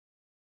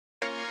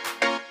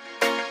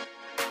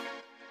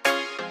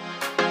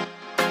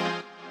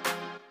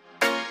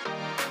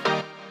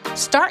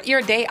Start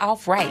your day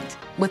off right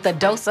with a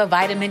dose of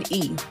vitamin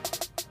E.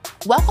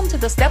 Welcome to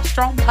the Step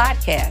Strong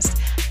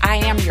podcast. I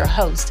am your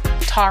host,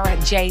 Tara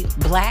J.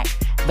 Black,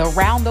 the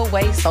Round the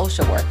Way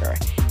social worker.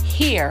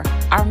 Here,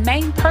 our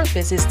main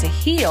purpose is to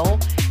heal,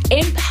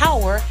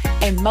 empower,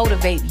 and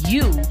motivate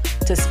you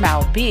to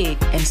smile big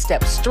and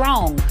step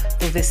strong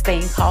through this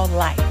thing called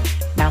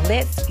life. Now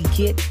let's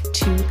get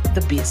to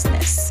the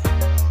business.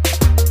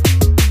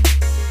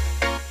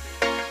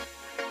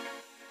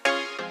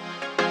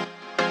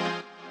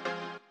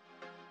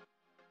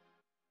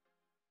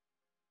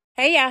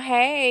 Hey y'all,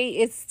 hey,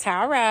 it's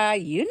Tara.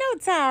 You know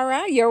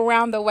Tara, your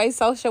Round the Way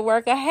social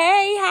worker.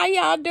 Hey, how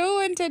y'all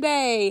doing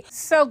today?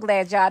 So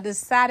glad y'all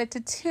decided to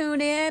tune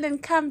in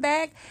and come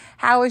back.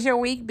 How has your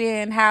week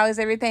been? How has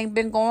everything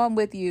been going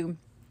with you?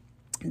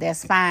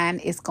 That's fine.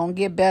 It's going to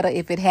get better.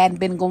 If it hadn't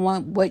been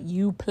going what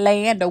you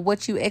planned or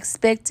what you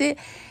expected,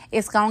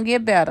 it's going to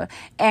get better.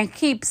 And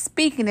keep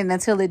speaking it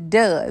until it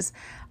does.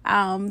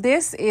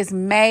 This is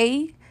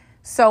May.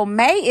 So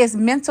May is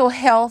Mental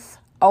Health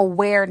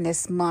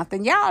Awareness Month.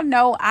 And y'all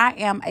know I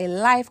am a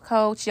life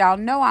coach. Y'all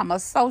know I'm a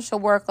social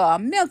worker, a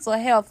mental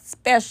health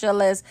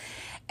specialist,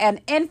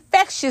 an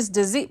infectious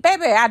disease.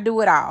 Baby, I do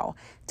it all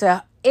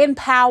to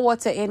empower,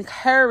 to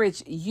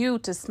encourage you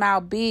to smile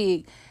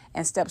big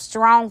and step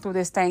strong through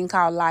this thing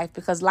called life,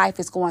 because life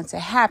is going to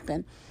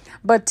happen.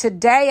 But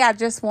today, I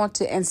just want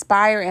to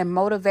inspire and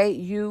motivate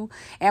you.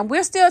 And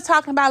we're still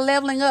talking about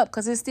leveling up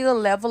because it's still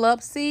level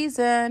up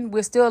season.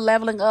 We're still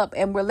leveling up,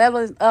 and we're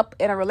leveling up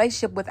in a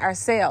relationship with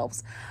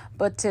ourselves.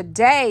 But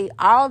today,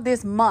 all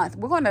this month,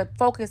 we're going to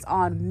focus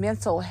on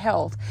mental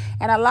health.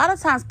 And a lot of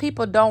times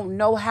people don't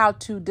know how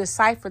to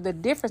decipher the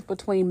difference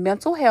between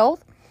mental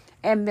health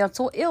and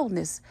mental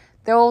illness.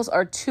 Those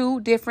are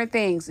two different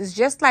things. It's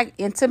just like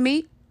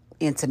intimacy.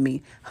 It's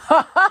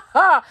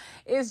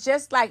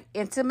just like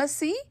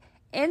intimacy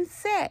and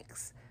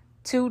sex,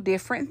 two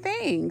different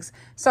things.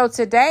 So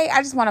today,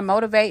 I just want to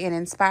motivate and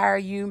inspire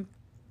you.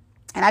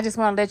 And I just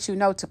want to let you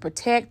know to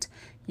protect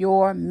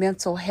your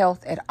mental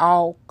health at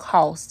all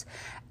costs.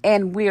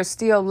 And we're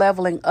still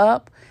leveling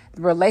up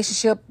the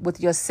relationship with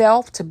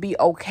yourself, to be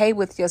okay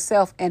with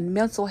yourself. And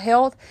mental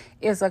health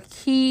is a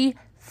key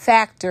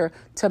factor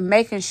to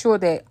making sure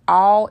that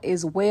all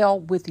is well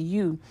with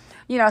you.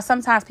 You know,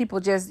 sometimes people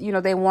just,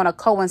 they want to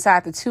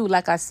coincide the two,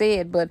 like I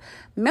said, but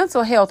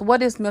mental health,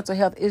 what is mental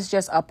health? Is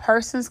just a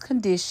person's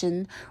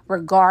condition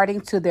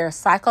regarding to their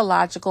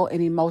psychological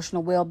and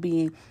emotional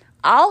well-being.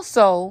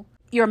 Also,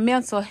 your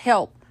mental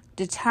health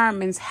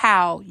determines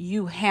how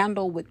you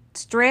handle with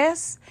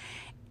stress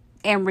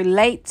and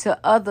relate to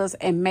others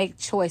and make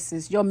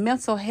choices. Your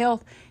mental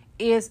health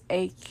is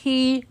a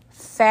key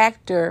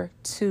factor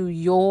to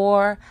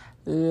your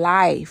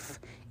life.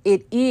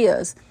 It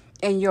is.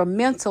 And your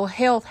mental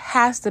health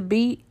has to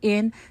be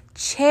in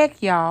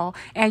check, y'all.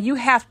 And you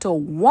have to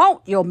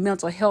want your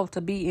mental health to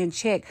be in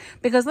check.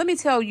 Because let me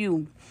tell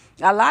you,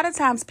 a lot of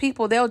times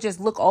people, they'll just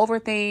look over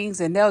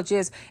things and they'll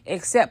just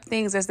accept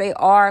things as they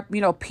are.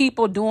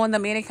 People doing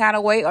them any kind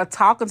of way or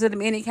talking to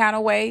them any kind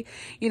of way,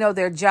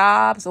 their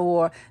jobs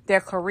or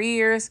their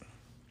careers.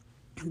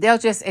 They'll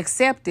just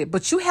accept it.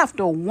 But you have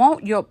to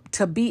want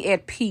to be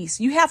at peace.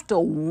 You have to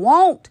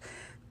want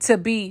to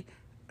be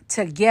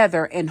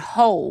together and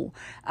whole.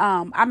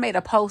 I made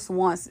a post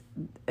once,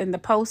 and the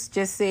post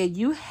just said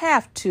you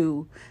have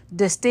to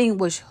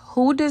distinguish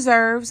who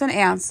deserves an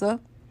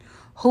answer,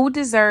 who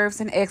deserves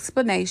an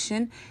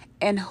explanation,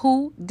 and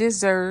who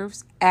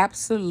deserves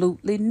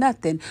absolutely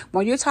nothing.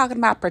 When you're talking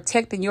about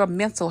protecting your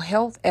mental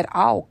health at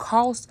all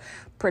costs,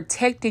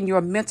 protecting your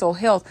mental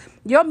health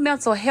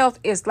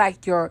is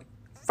like your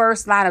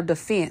first line of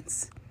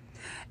defense.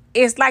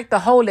 It's like the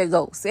Holy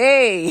Ghost.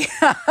 Hey,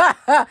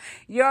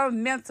 your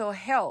mental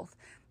health.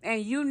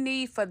 And you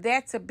need for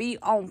that to be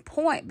on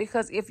point,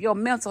 because if your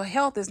mental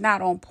health is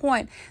not on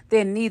point,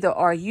 then neither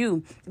are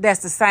you.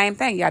 That's the same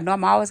thing. Y'all know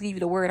I'm always give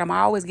you the word. I'm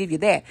always give you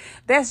that.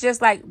 That's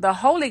just like the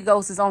Holy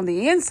Ghost is on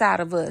the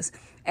inside of us.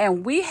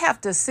 And we have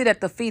to sit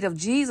at the feet of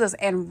Jesus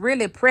and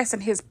really press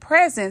in his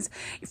presence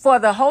for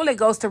the Holy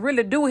Ghost to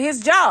really do his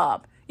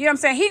job. You know what I'm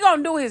saying? He going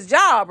to do his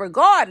job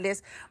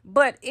regardless,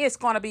 but it's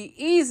going to be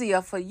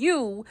easier for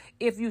you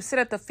if you sit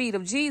at the feet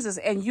of Jesus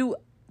and you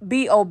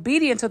be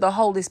obedient to the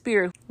Holy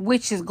Spirit,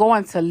 which is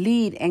going to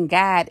lead and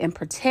guide and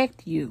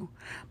protect you.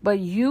 But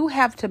you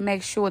have to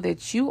make sure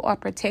that you are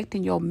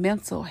protecting your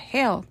mental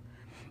health.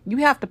 You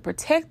have to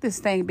protect this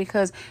thing,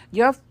 because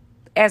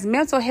as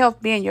mental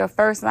health being your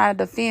first line of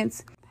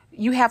defense,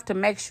 you have to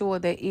make sure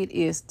that it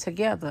is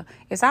together.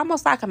 It's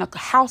almost like a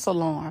house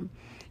alarm.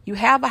 You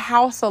have a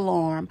house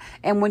alarm,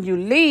 and when you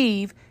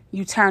leave,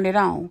 you turn it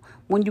on.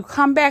 When you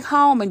come back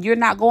home and you're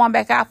not going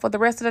back out for the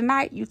rest of the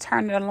night, you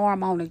turn the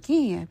alarm on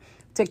again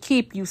to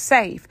keep you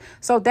safe.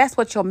 So that's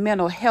what your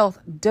mental health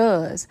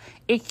does.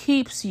 It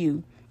keeps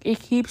you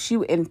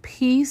in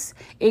peace.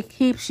 It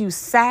keeps you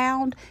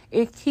sound.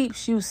 It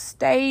keeps you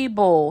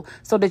stable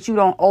so that you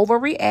don't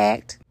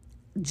overreact,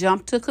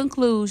 jump to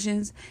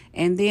conclusions,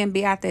 and then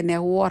be out there in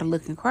that water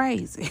looking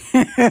crazy.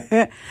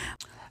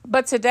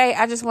 But today,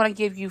 I just want to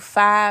give you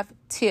 5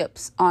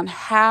 tips on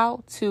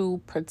how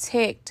to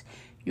protect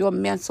your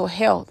mental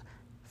health.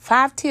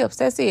 5 tips.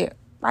 That's it.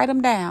 Write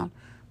them down.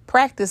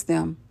 Practice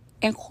them.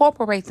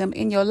 Incorporate them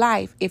in your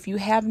life if you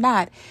have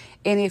not.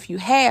 And if you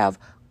have,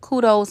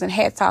 kudos and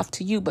hats off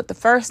to you. But the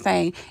first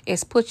thing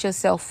is put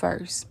yourself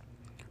first.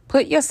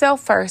 Put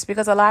yourself first,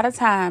 because a lot of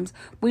times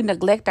we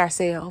neglect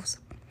ourselves.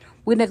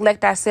 We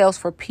neglect ourselves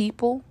for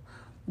people.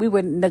 We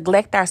would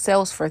neglect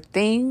ourselves for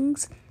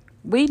things.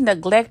 We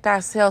neglect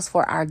ourselves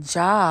for our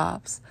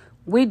jobs.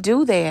 We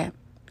do that.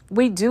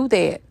 We do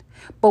that.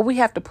 But we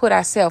have to put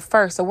ourselves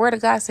first. The word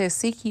of God says,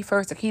 seek ye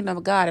first the kingdom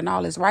of God and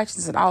all his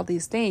righteousness, and all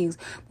these things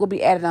will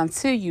be added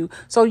unto you.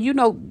 So,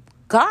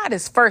 God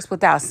is first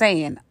without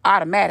saying,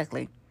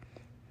 automatically.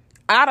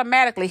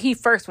 Automatically, he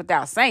first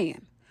without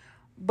saying.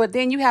 But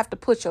then you have to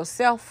put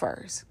yourself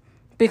first,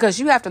 because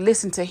you have to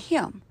listen to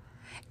him.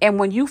 And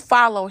when you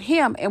follow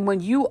him and when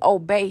you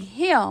obey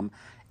him,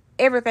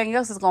 everything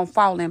else is going to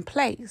fall in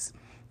place.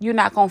 You're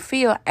not going to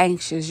feel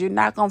anxious. You're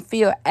not going to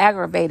feel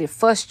aggravated,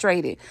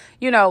 frustrated.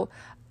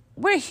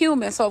 We're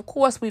human. So, of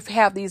course, we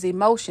have these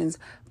emotions.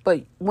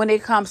 But when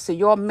it comes to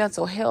your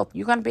mental health,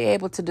 you're going to be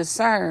able to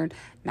discern,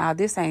 now,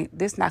 this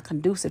not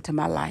conducive to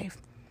my life.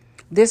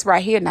 This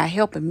right here not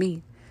helping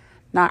me.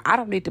 Now, I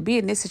don't need to be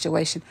in this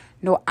situation.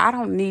 No, I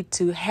don't need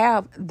to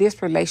have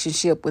this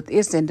relationship with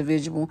this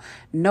individual.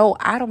 No,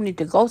 I don't need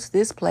to go to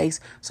this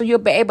place. So you'll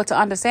be able to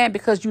understand,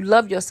 because you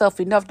love yourself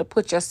enough to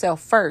put yourself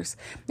first.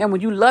 And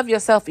when you love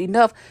yourself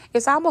enough,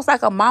 it's almost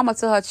like a mama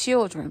to her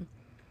children.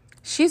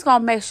 She's going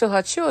to make sure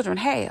her children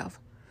have.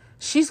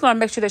 She's going to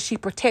make sure that she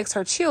protects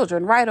her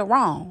children, right or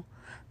wrong.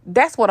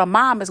 That's what a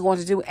mom is going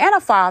to do. And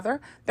a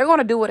father, they're going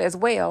to do it as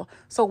well.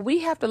 So we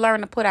have to learn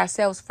to put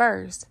ourselves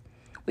first.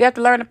 We have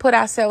to learn to put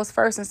ourselves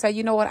first and say,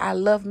 you know what? I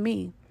love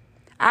me.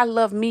 I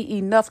love me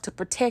enough to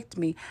protect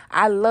me.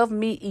 I love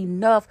me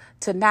enough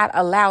to not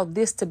allow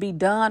this to be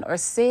done or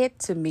said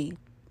to me.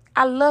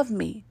 I love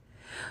me.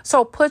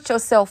 So put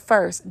yourself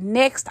first.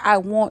 Next, I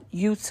want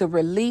you to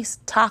release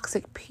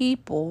toxic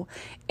people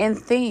and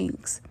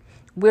things.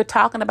 We're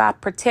talking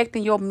about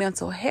protecting your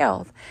mental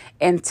health,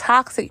 and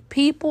toxic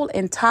people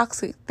and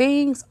toxic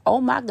things.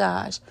 Oh my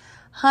gosh,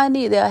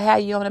 honey, they'll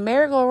have you on the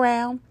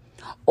merry-go-round,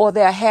 or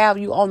they'll have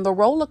you on the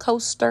roller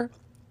coaster.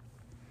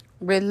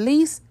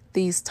 Release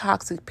these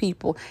toxic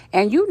people.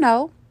 And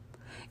your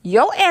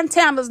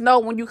antennas know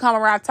when you come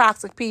around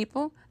toxic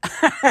people.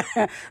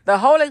 The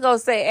Holy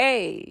Ghost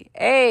say,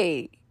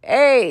 hey.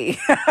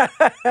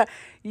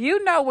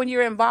 When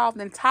you're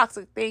involved in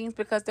toxic things,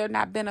 because they're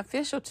not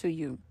beneficial to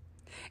you.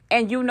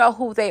 And you know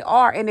who they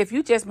are. And if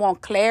you just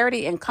want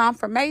clarity and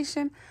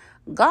confirmation,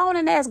 go on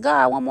and ask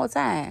God one more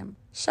time.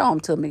 Show them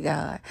to me,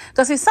 God.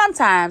 Because see,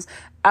 sometimes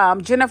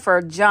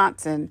Jennifer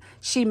Johnson,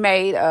 she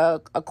made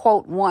a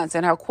quote once,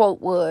 and her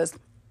quote was,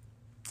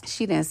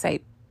 she didn't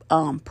say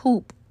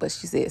poop, but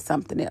she said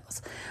something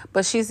else.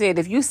 But she said,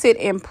 if you sit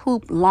in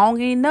poop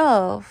long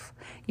enough,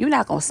 you're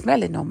not going to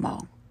smell it no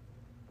more,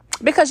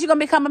 because you're going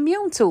to become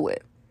immune to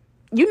it.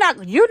 You're not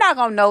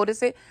going to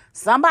notice it.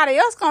 Somebody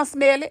else going to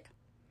smell it,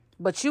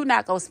 but you're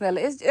not going to smell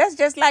it. That's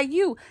just like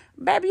you.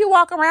 Baby, you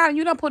walk around and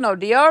you don't put no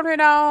deodorant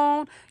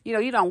on.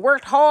 You done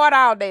worked hard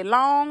all day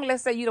long.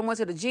 Let's say you done went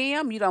to the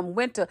gym. You done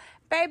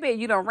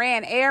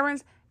ran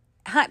errands.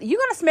 Honey, you're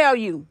going to smell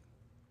you.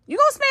 You're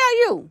going to smell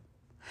you.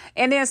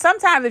 And then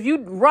sometimes if you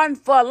run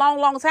for a long,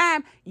 long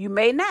time, you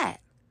may not.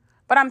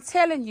 But I'm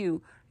telling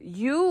you,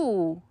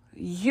 you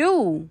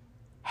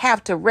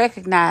have to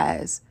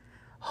recognize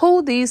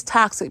who these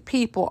toxic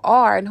people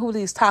are and who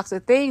these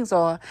toxic things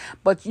are.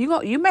 But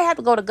you may have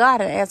to go to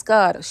God and ask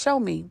God, show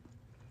me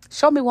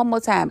one more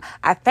time.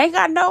 I think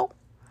I know.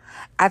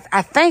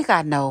 I think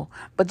I know.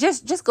 But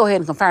just go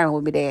ahead and confirm it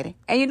with me, Daddy.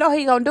 And you know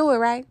He gonna do it,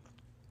 right?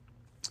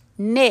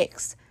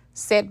 Next,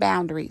 set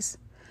boundaries.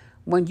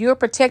 When you're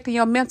protecting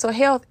your mental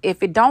health,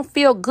 if it don't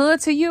feel good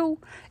to you,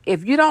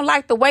 if you don't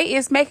like the way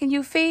it's making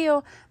you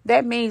feel,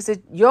 that means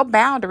that your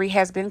boundary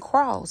has been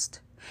crossed.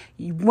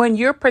 When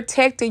you're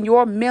protecting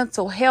your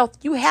mental health,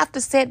 you have to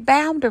set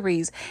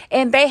boundaries,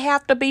 and they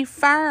have to be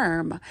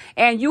firm,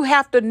 and you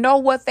have to know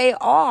what they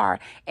are.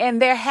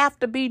 And there have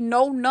to be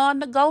no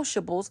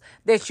non-negotiables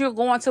that you're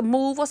going to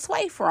move or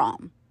sway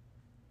from.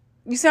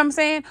 You see what I'm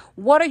saying?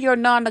 What are your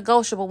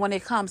non-negotiable when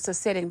it comes to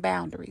setting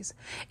boundaries,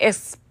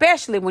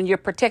 especially when you're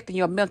protecting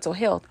your mental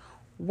health?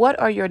 What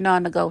are your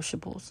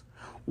non-negotiables?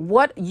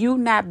 What you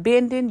not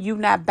bending, you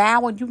not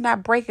bowing, you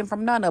not breaking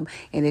from none of them.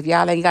 And if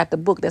y'all ain't got the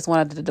book, that's one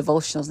of the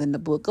devotionals in the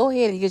book. Go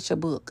ahead and get your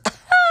book.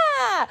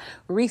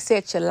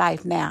 Reset your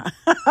life now.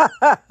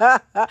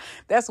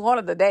 That's one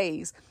of the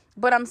days.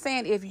 But I'm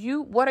saying,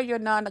 what are your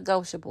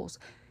non-negotiables?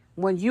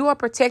 When you are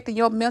protecting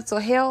your mental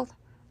health,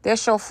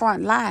 that's your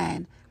front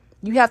line.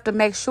 You have to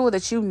make sure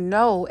that you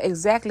know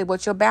exactly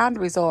what your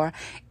boundaries are.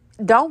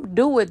 Don't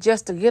do it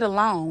just to get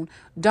along.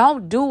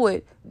 Don't do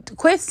it.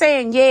 Quit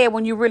saying yeah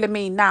when you really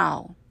mean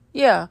no.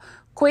 Yeah.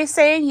 Quit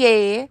saying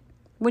yeah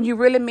when you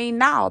really mean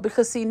no.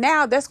 Because see,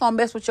 now that's going to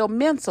mess with your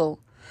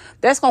mental.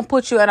 That's going to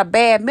put you in a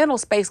bad mental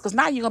space because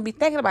now you're going to be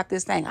thinking about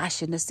this thing. I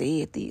shouldn't have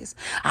said this.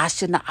 I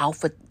shouldn't have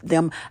offered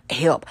them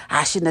help.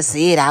 I shouldn't have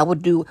said I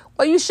would do.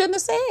 Well, you shouldn't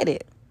have said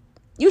it.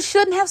 You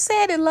shouldn't have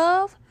said it,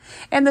 love.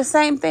 And the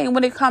same thing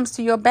when it comes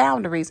to your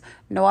boundaries.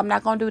 No, I'm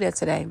not going to do that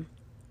today.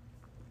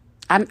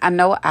 I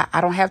know I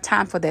don't have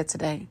time for that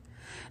today.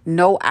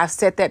 No, I've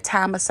set that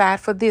time aside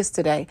for this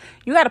today.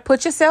 You got to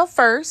put yourself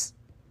first.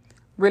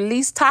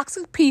 Release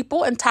toxic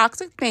people and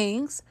toxic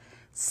things.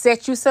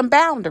 Set you some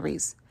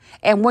boundaries.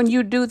 And when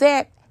you do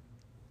that,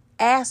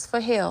 ask for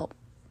help.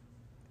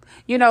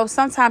 You know,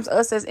 sometimes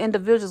us as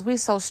individuals, we're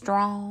so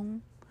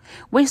strong.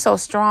 We're so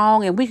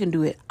strong and we can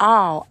do it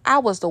all. I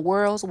was the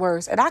world's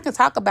worst. And I can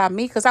talk about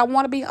me because I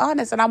want to be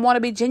honest and I want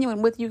to be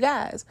genuine with you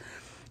guys.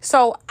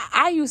 So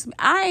I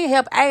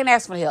ain't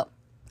asking for help.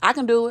 I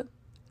can do it.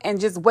 And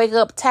just wake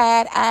up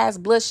tired, eyes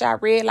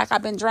bloodshot red like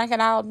I've been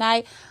drinking all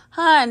night.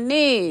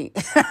 Honey.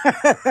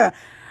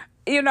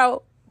 You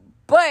know,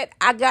 but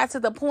I got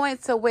to the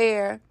point to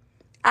where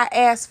I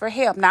asked for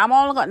help.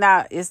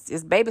 Now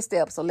it's baby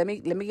steps. So let me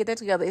get that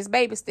together. It's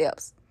baby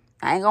steps.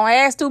 I ain't gonna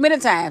ask too many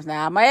times.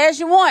 Now I'm gonna ask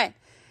you one.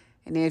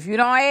 And then if you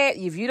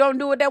don't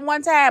do it that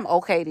one time,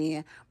 okay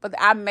then. But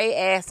I may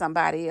ask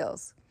somebody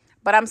else.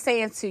 But I'm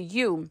saying to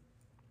you,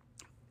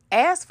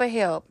 ask for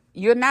help.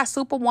 You're not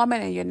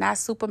Superwoman and you're not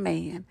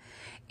Superman.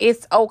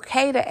 It's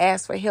okay to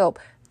ask for help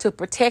to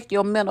protect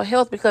your mental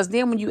health, because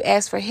then when you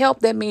ask for help,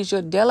 that means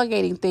you're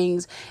delegating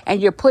things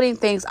and you're putting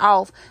things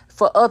off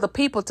for other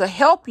people to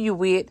help you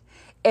with.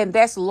 And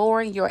that's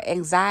lowering your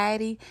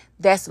anxiety.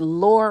 That's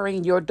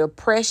lowering your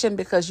depression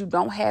because you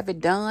don't have it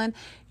done.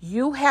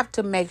 You have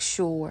to make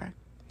sure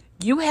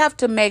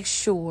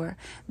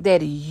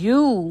that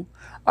you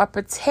are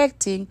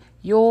protecting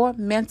your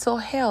mental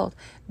health.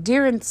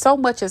 During so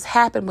much has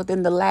happened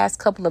within the last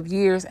couple of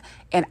years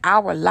in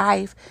our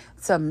life.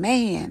 So,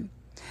 man,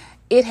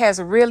 it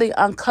has really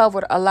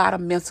uncovered a lot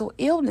of mental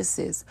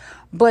illnesses.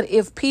 But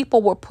if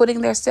people were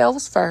putting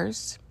themselves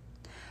first,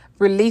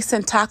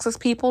 releasing toxic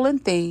people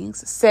and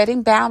things,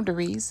 setting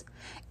boundaries,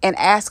 and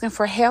asking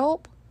for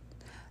help,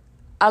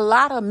 a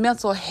lot of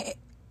mental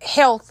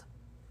health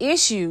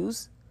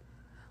issues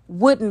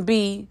wouldn't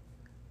be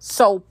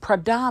so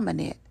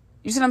predominant.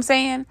 You see what I'm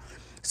saying?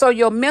 So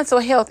your mental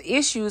health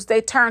issues, they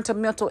turn to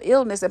mental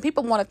illness, and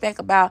people want to think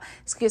about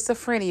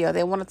schizophrenia.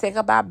 They want to think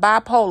about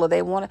bipolar.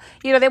 They want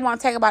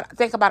to,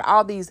 think about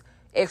all these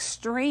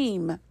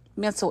extreme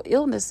mental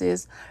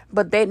illnesses,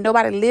 but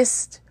nobody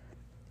lists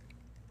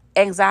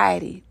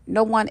anxiety.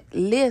 No one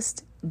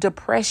lists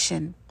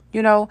depression.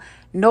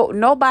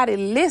 Nobody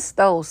lists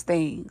those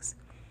things.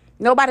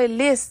 Nobody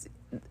lists,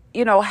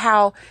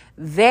 how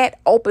that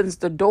opens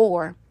the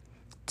door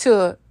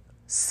to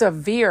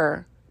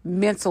severe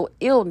mental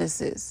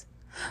illnesses.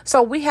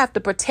 So we have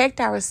to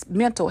protect our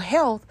mental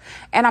health.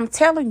 And I'm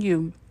telling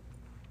you,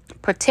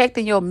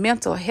 protecting your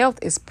mental health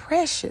is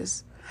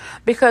precious,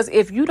 because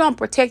if you don't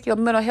protect your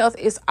mental health,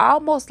 it's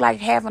almost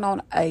like having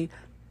on a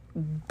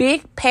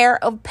big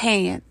pair of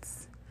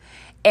pants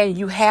and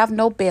you have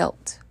no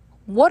belt.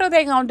 What are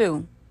they going to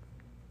do?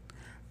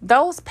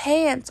 Those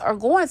pants are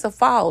going to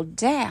fall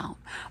down.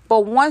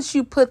 But once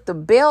you put the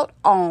belt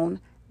on,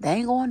 they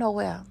ain't going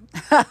nowhere.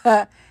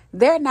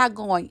 They're not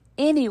going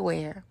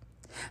anywhere.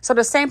 So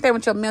the same thing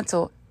with your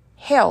mental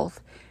health.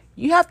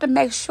 You have to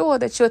make sure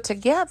that you're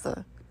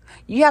together.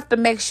 You have to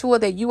make sure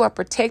that you are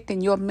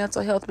protecting your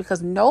mental health,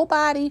 because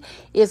nobody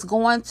is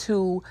going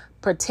to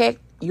protect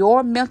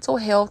your mental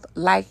health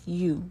like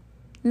you.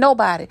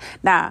 Nobody.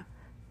 Now,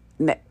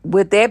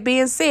 with that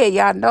being said,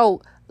 y'all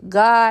know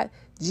God,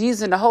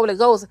 Jesus, and the Holy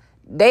Ghost,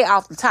 they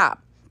off the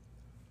top.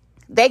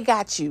 They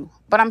got you.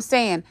 But I'm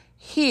saying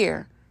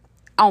here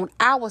on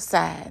our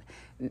side,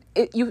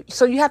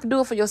 so you have to do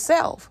it for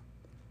yourself.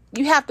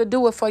 You have to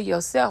do it for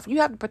yourself.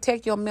 You have to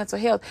protect your mental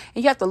health,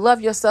 and you have to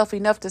love yourself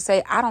enough to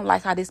say, I don't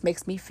like how this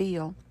makes me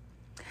feel.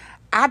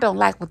 I don't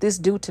like what this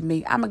do to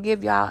me. I'm going to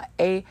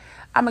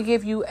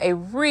give you a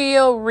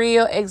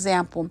real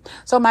example.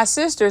 So my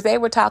sisters, they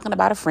were talking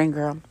about a friend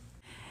girl,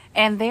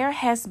 and there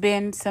has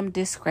been some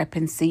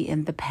discrepancy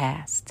in the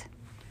past.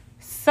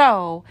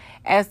 So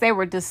as they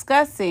were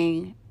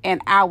discussing and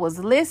I was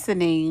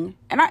listening,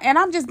 and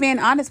I'm just being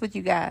honest with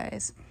you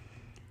guys,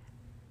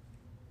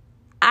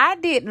 I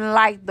didn't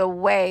like the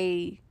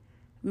way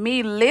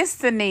me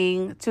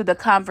listening to the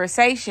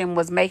conversation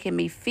was making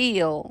me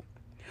feel,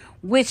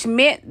 which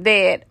meant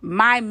that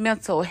my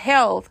mental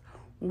health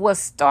was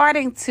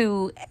starting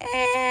to,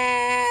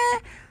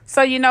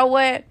 So you know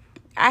what?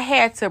 I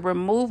had to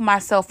remove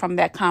myself from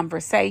that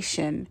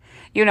conversation,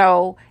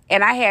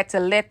 and I had to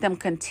let them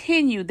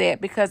continue that,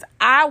 because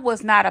I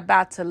was not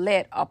about to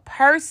let a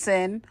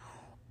person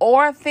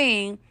or a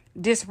thing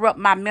disrupt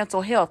my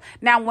mental health.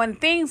 Now, when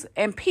things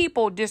and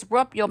people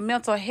disrupt your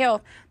mental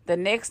health, the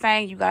next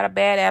thing you got a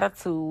bad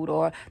attitude,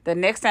 or the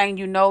next thing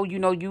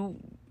you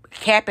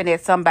capping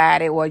at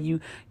somebody, or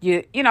you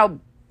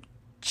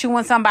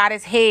chewing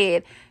somebody's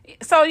head.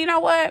 So you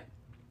know what?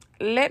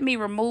 Let me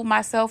remove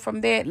myself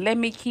from that. Let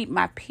me keep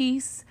my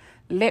peace.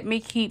 Let me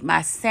keep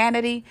my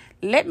sanity.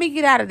 Let me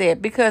get out of there.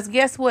 Because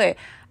guess what?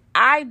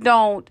 I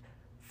don't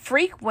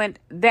frequent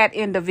that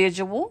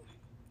individual.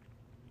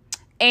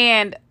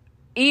 And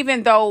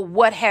even though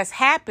what has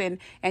happened,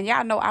 and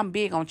y'all know I'm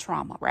big on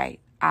trauma, right?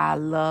 I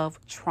love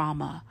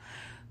trauma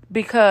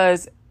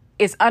because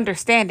it's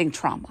understanding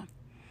trauma.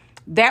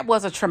 That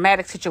was a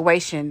traumatic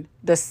situation.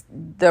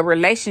 The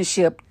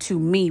relationship to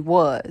me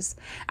was,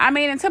 I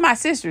mean, and to my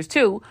sisters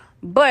too,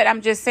 but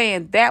I'm just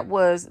saying that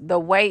was the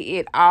way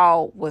it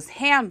all was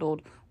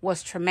handled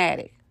was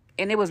traumatic.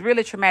 And it was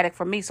really traumatic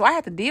for me. So I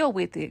had to deal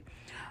with it.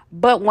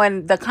 But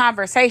when the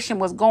conversation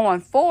was going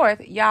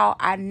forth, y'all,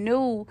 I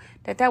knew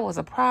that was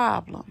a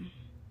problem.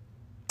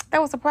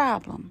 That was a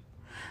problem.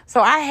 So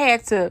I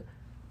had to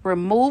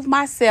remove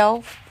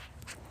myself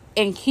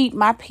and keep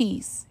my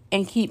peace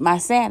and keep my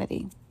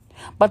sanity.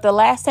 But the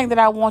last thing that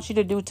I want you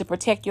to do to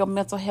protect your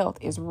mental health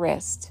is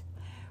rest.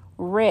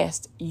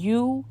 Rest.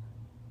 You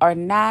are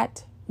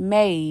not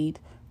made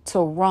to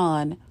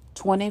run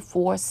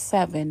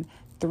 24/7,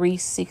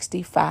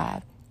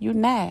 365. You're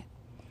not.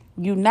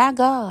 You're not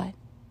God.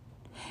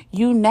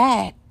 You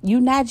not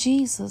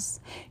Jesus.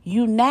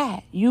 You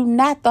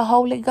not the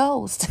Holy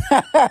Ghost.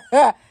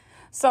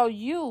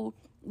 So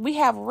we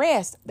have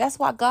rest. That's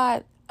why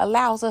God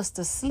allows us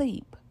to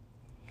sleep.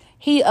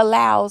 He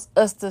allows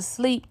us to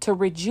sleep to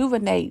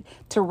rejuvenate,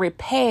 to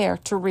repair,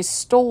 to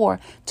restore,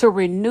 to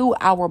renew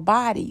our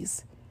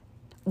bodies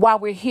while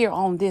we're here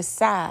on this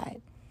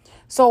side.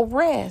 So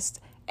rest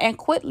and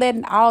quit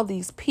letting all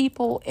these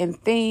people and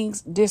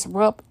things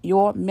disrupt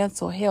your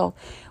mental health.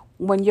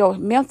 When your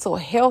mental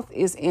health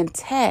is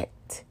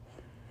intact,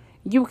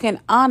 you can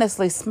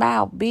honestly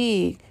smile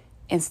big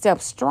and step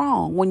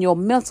strong when your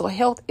mental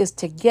health is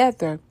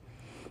together.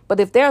 But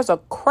if there's a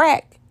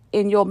crack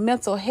in your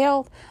mental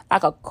health,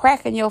 like a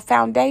crack in your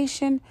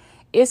foundation,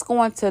 it's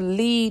going to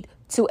lead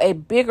to a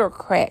bigger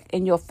crack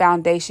in your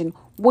foundation,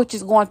 which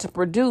is going to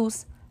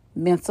produce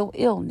mental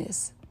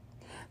illness.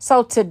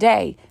 So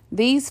today,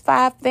 these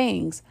 5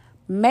 things,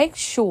 make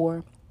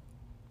sure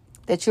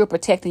that you're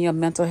protecting your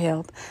mental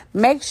health.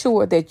 Make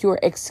sure that you're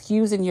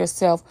excusing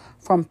yourself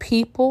from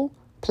people,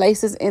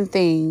 places, and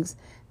things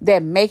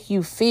that make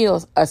you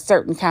feel a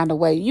certain kind of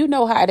way. You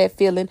know how that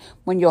feeling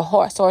when your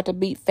heart starts to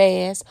beat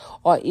fast,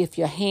 or if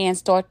your hands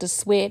start to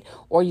sweat,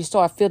 or you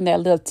start feeling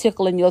that little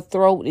tickle in your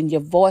throat and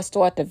your voice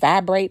start to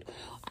vibrate.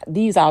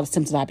 These are the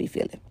symptoms I be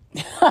feeling.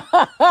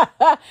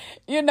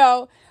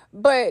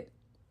 But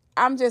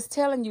I'm just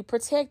telling you,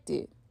 protect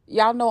it.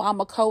 Y'all know I'm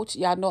a coach.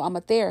 Y'all know I'm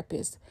a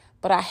therapist.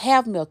 But I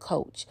have me a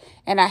coach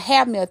and I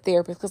have me a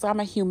therapist because I'm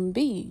a human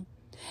being.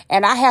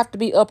 And I have to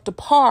be up to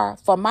par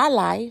for my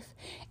life.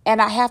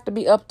 And I have to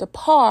be up to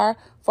par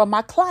for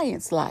my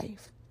client's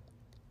life.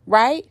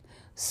 Right?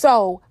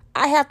 So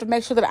I have to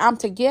make sure that I'm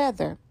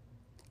together.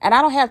 And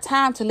I don't have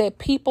time to let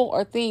people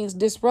or things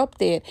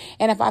disrupt it.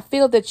 And if I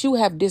feel that you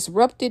have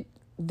disrupted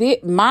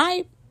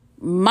my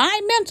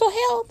mental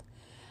health,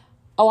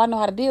 I know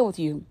how to deal with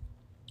you.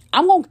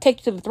 I'm going to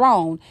take you to the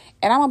throne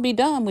and I'm going to be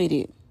done with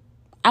it.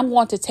 I'm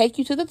going to take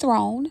you to the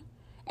throne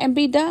and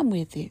be done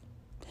with it.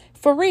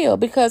 For real,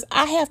 because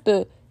I have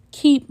to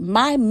keep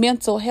my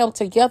mental health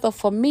together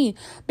for me.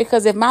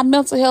 Because if my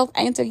mental health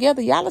ain't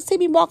together, y'all will see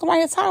me walking around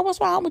here, Tara, what's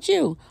wrong with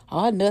you?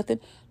 Oh, nothing.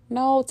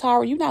 No,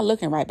 Tara, you're not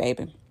looking right,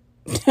 baby.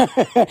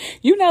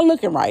 You're not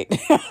looking right.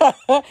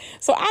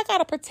 So I got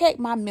to protect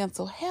my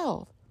mental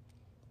health.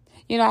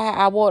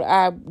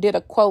 I did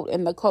a quote,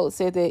 and the quote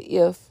said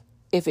that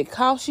if it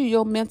costs you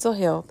your mental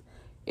health,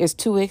 it's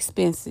too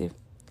expensive.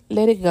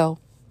 Let it go.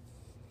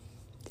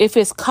 If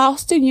it's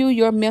costing you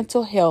your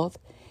mental health,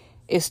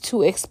 it's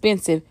too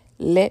expensive.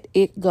 Let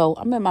it go.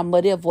 I'm in my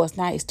muddy voice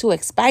now. It's too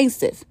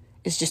expensive.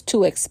 It's just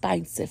too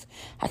expensive.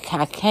 I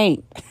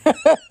can't.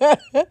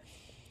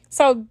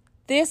 So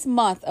this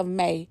month of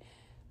May,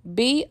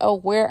 be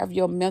aware of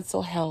your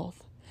mental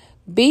health.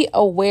 Be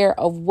aware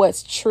of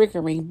what's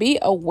triggering. Be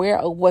aware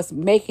of what's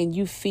making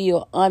you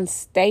feel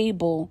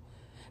unstable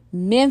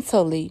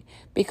mentally.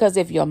 Because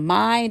if your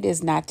mind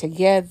is not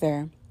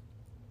together,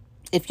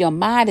 God,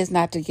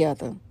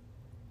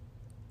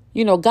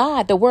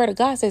 the word of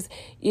God says,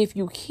 if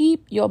you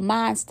keep your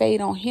mind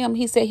stayed on him,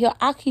 he said,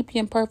 I'll keep you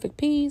in perfect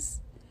peace.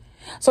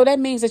 So that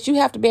means that you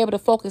have to be able to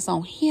focus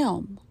on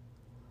him.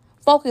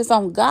 Focus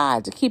on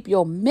God to keep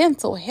your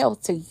mental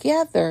health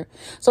together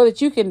so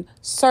that you can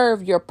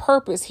serve your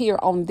purpose here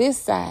on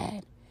this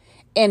side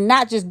and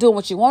not just doing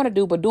what you want to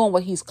do, but doing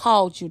what he's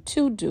called you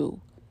to do.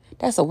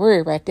 That's a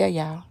word right there,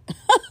 y'all.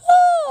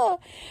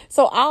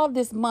 So all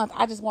this month,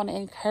 I just want to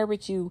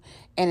encourage you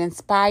and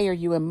inspire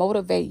you and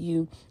motivate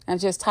you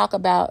and just talk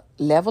about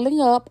leveling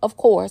up, of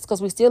course,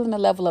 because we're still in the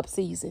level up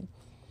season.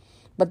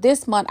 But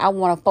this month, I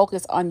want to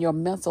focus on your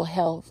mental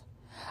health.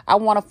 I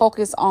want to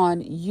focus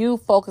on you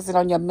focusing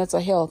on your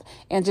mental health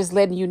and just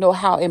letting you know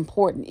how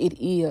important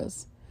it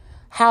is.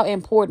 How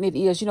important it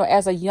is.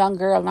 As a young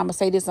girl, and I'm going to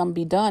say this, I'm going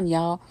to be done,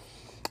 y'all.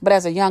 But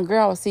as a young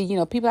girl, I see,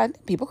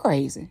 people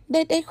crazy.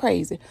 They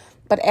crazy.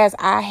 But as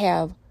I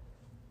have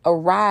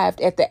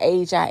arrived at the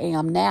age I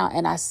am now,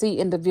 and I see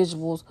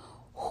individuals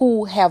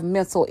who have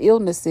mental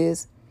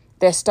illnesses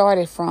that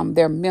started from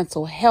their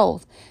mental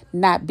health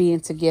not being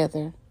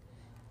together.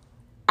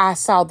 I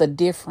saw the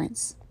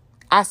difference.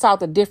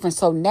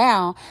 So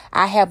now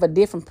I have a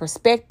different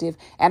perspective,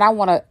 and I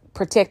want to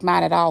protect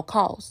mine at all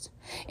costs.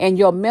 And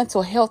your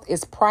mental health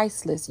is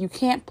priceless. You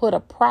can't put a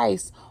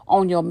price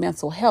on your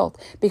mental health,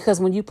 because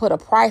when you put a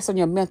price on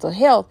your mental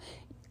health,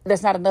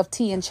 there's not enough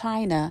tea in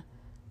China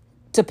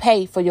to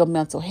pay for your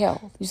mental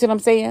health. You see what I'm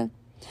saying?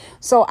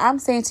 So I'm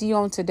saying to you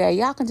on today,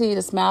 y'all continue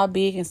to smile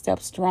big and step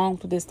strong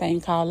through this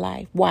thing called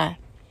life. Why?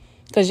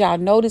 Because y'all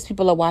know these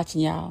people are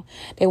watching y'all.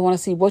 They want to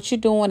see what you're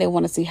doing. They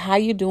want to see how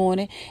you're doing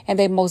it. And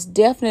they most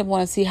definitely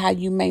want to see how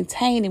you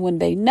maintain it when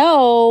they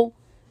know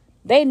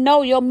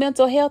your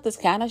mental health is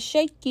kind of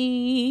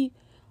shaky.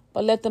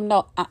 But let them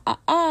know,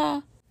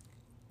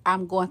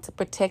 I'm going to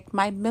protect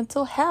my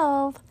mental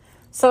health.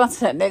 So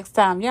until the next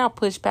time, y'all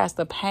push past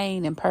the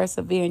pain and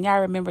persevere. And y'all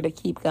remember to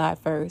keep God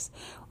first.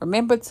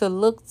 Remember to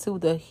look to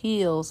the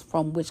hills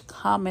from which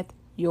cometh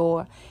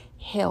your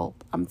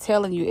help. I'm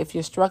telling you, if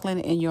you're struggling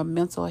in your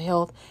mental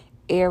health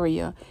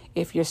area,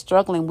 if you're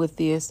struggling with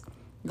this,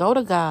 go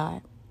to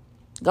God.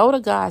 Go to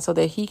God so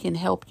that he can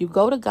help you.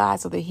 Go to God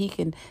so that he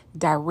can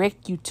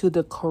direct you to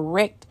the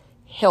correct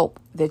help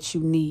that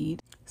you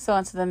need. So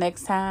until the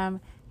next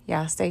time,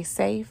 y'all stay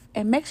safe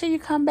and make sure you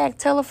come back.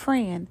 Tell a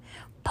friend.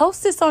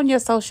 Post this on your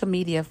social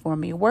media for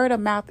me. Word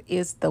of mouth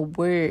is the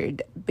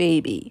word,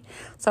 baby.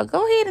 So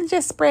go ahead and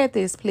just spread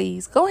this,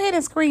 please. Go ahead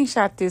and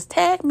screenshot this.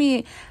 Tag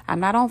me. I'm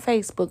not on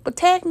Facebook, but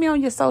tag me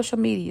on your social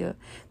media.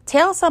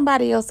 Tell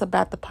somebody else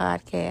about the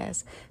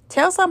podcast.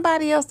 Tell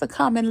somebody else to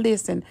come and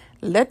listen.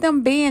 Let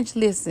them binge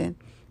listen.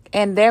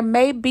 And there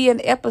may be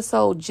an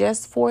episode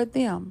just for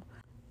them.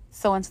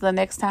 So until the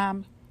next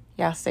time,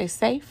 y'all stay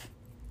safe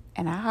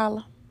and I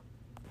holla.